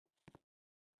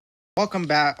Welcome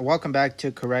back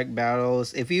to Correct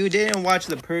Battles. If you didn't watch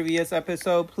the previous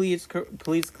episode, please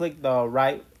click the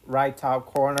right top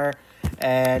corner.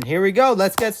 And here we go.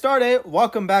 Let's get started.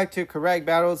 Welcome back to Correct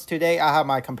Battles. Today I have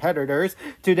my competitors.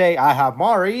 Today I have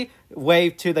Mari.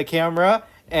 Wave to the camera.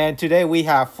 And today we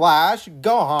have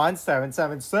Flashgohan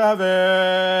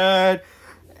 777.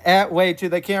 At wave to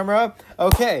the camera.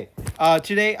 Okay.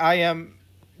 Today I am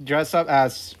dressed up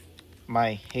as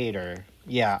my hater.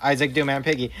 Yeah, Isaac Doom and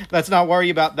Piggy. Let's not worry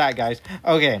about that, guys.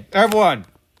 Okay, everyone,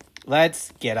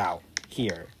 let's get out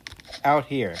here. Out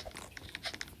here.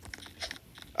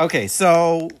 Okay,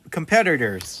 so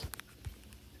competitors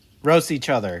roast each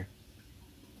other.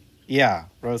 Yeah,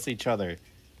 roast each other.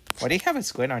 Why do you have a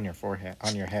squid on your forehead,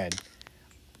 on your head?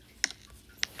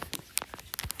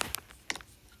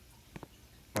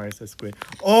 Why is the squid?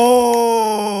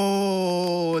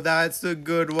 Oh, that's a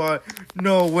good one.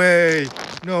 No way.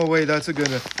 No way. That's a good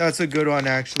one. That's a good one,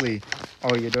 actually.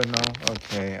 Oh, you don't know?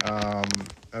 Okay.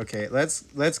 Okay. Let's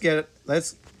go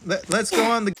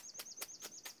on the.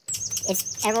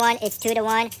 It's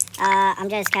 2-1. I'm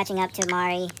just catching up to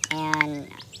Mari and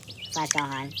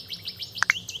Flashgohan.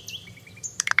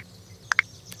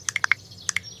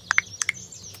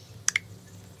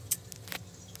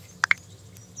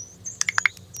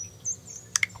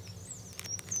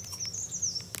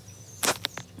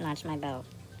 Launch my boat.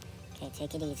 Okay,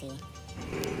 take it easy.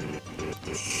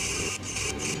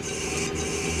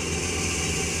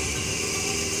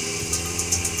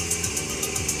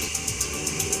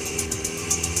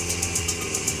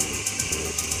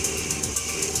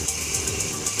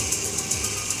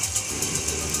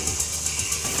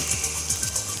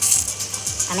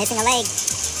 I'm missing a leg.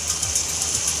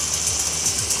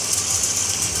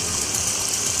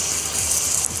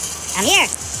 I'm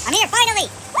here finally!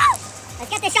 Woo!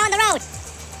 Let's get this show on the road.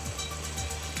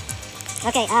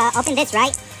 Okay, open this,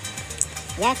 right?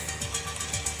 Yes.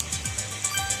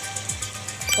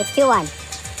 It's 2-1.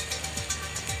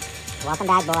 Welcome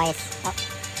back, boys. Oh.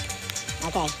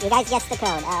 Okay, you guys guess the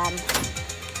code.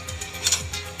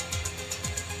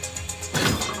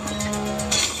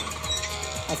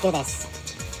 Let's do this.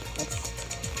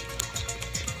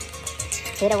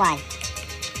 It's 2-1.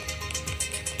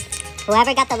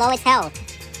 Whoever got the lowest health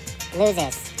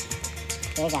loses.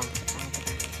 Here we go.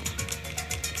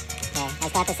 Okay,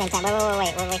 let's go at the same time.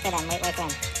 Wait for them. Wait for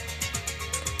them.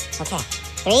 Okay,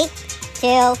 3,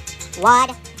 2, 1,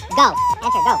 go.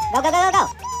 Enter, go.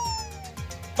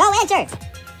 Go, enter.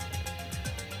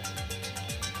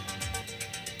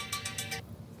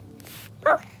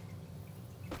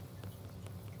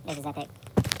 This is epic.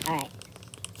 Alright.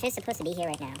 She's supposed to be here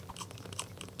right now.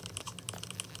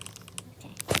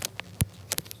 Okay.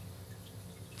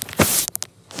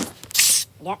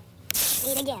 Yep.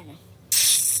 Eat again.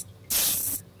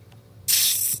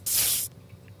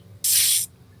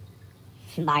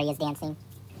 Mari is dancing.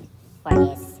 Or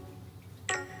he is.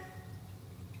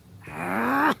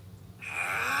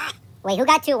 Wait, who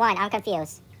got 2-1? I'm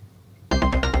confused. Is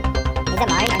it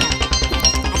Mari or no? I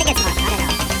think it's Mari. I don't know.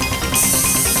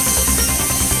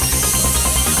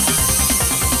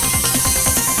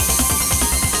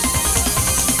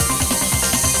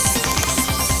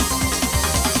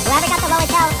 Whoever got the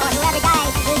lowest health or whoever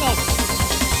dies, do this.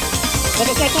 This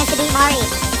is your chance to beat Mari.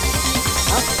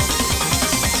 Oh.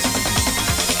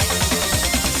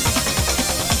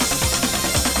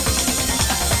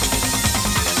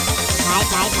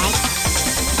 Nice.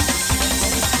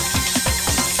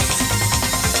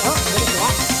 Oh, did you see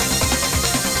that?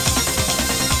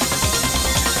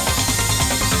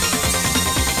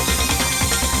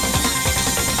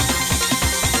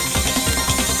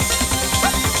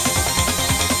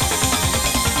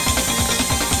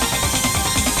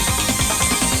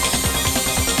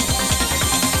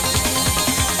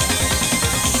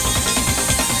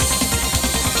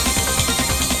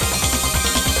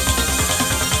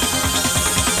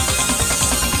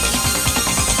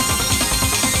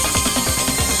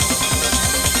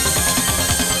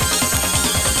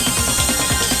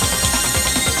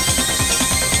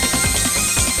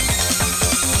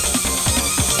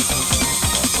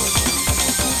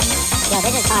 Yo,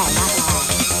 this is hard, not gonna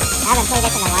lie. I haven't played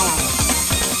this in a while.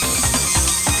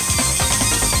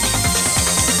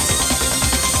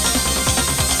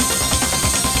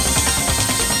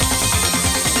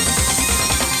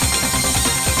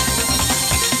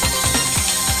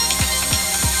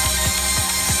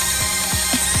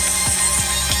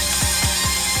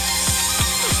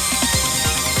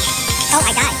 Oh,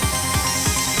 I died.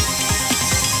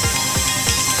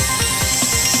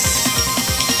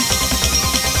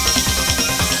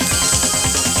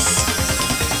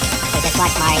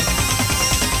 Watch Mari.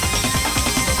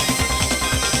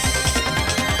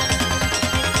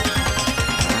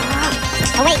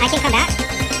 I can come back.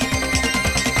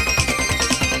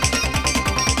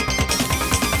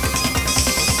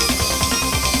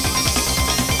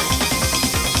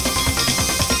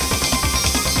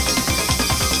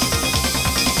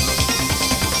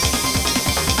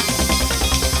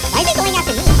 Why is it going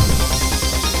after me?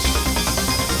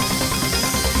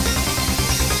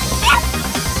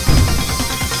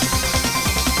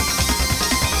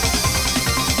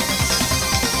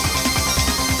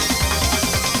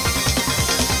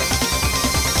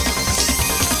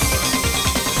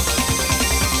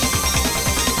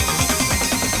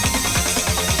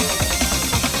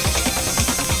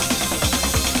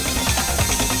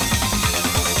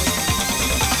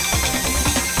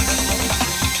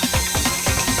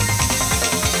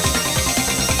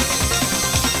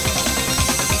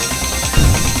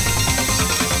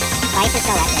 Life is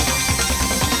so epic.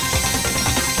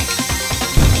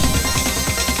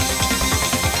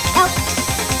 Nope.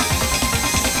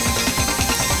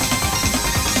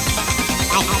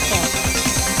 I have to.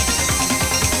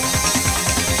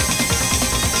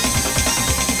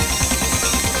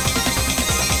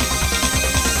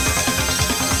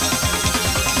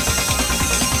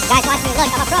 Guys, watch me.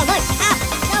 Look, I'm a pro. Look. Ah,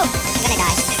 no. I'm gonna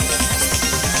die.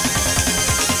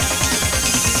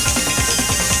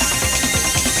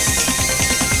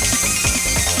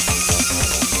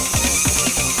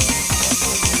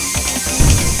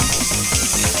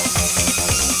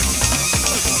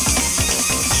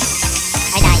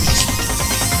 I died.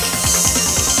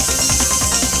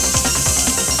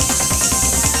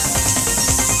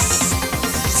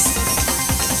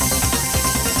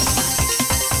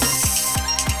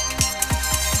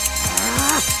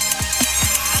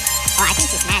 Oh, I think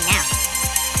she's mad now.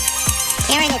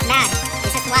 Karen is mad.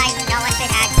 This is why no one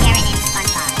should have Karen in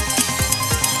SpongeBob.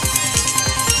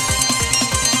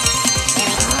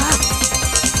 Really?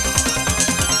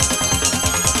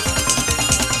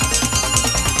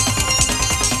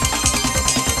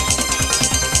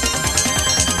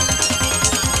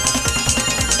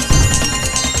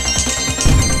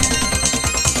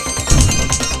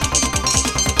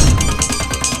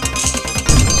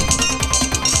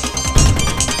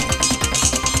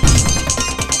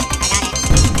 I got it.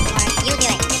 Or you do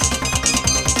it.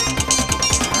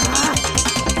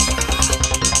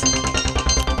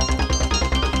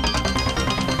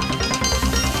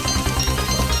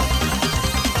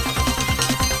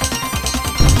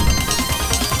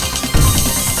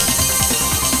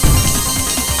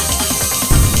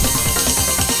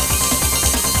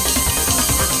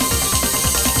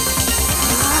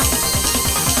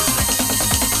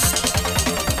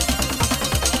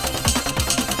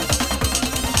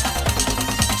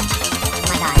 Oh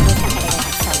my god, these competitors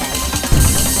are so good.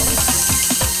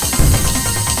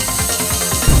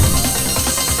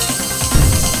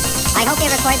 I hope they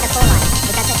record the full one,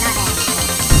 because it's not there.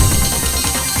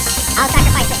 I'll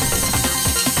sacrifice it.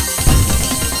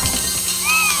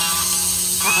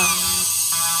 Uh-oh.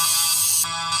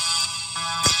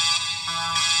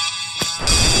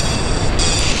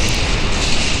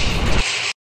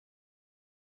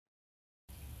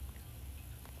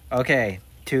 Okay,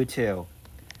 2-2.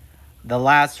 The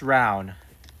last round.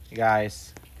 You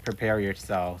guys, prepare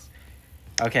yourselves.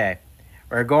 Okay,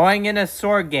 we're going in a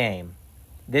sword game.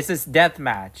 This is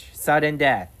deathmatch, sudden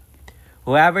death.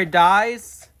 Whoever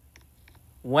dies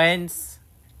wins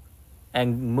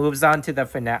and moves on to the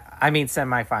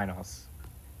semifinals.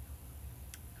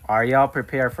 Are y'all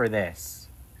prepared for this?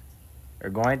 We're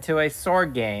going to a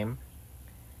sword game,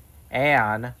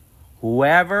 and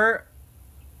whoever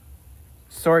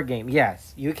sword game,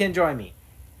 yes, you can join me.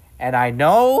 And I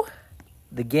know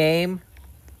the game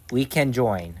we can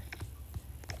join.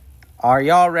 Are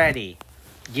y'all ready?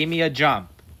 Give me a jump.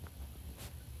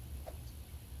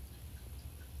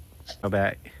 Go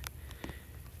back.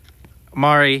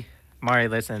 Mari,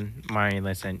 listen.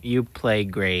 You play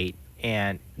great.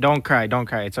 And don't cry.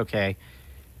 It's okay.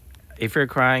 If you're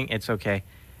crying, it's okay.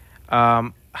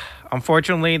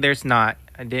 Unfortunately, there's not.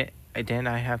 Didn't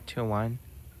I have 2-1?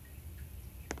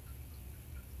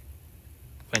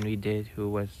 When we did,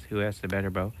 who has the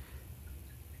better bow?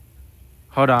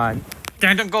 Hold on.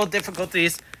 Technical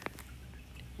difficulties.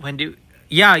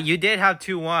 Yeah, you did have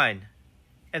 2-1.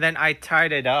 And then I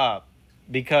tied it up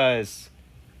because,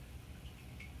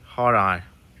 hold on.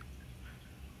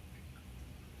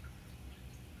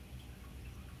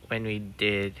 When we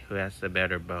did, who has the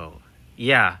better bow?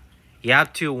 Yeah, you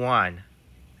have 2-1.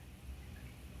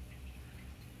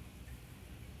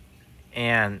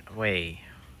 And wait.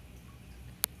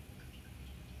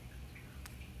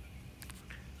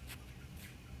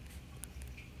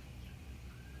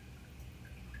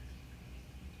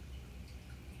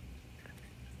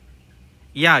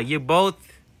 Yeah, you both.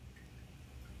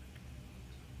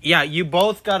 Yeah, you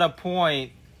both got a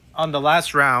point on the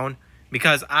last round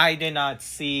because I did not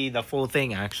see the full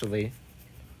thing actually.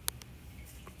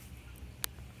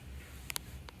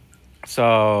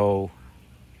 So,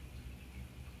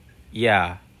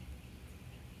 yeah.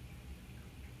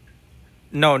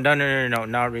 No,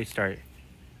 not restart.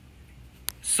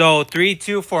 So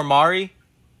 3-2 for Mari.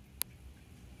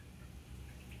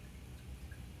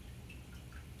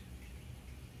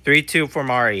 3-2 for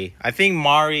Mari. I think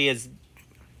Mari is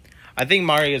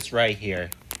right here.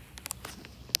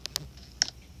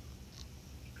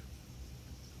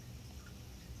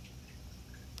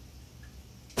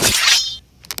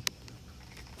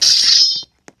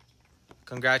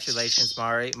 Congratulations,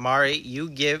 Mari. Mari, you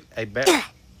give a bet.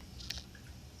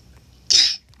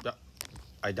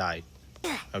 I died.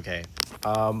 Okay.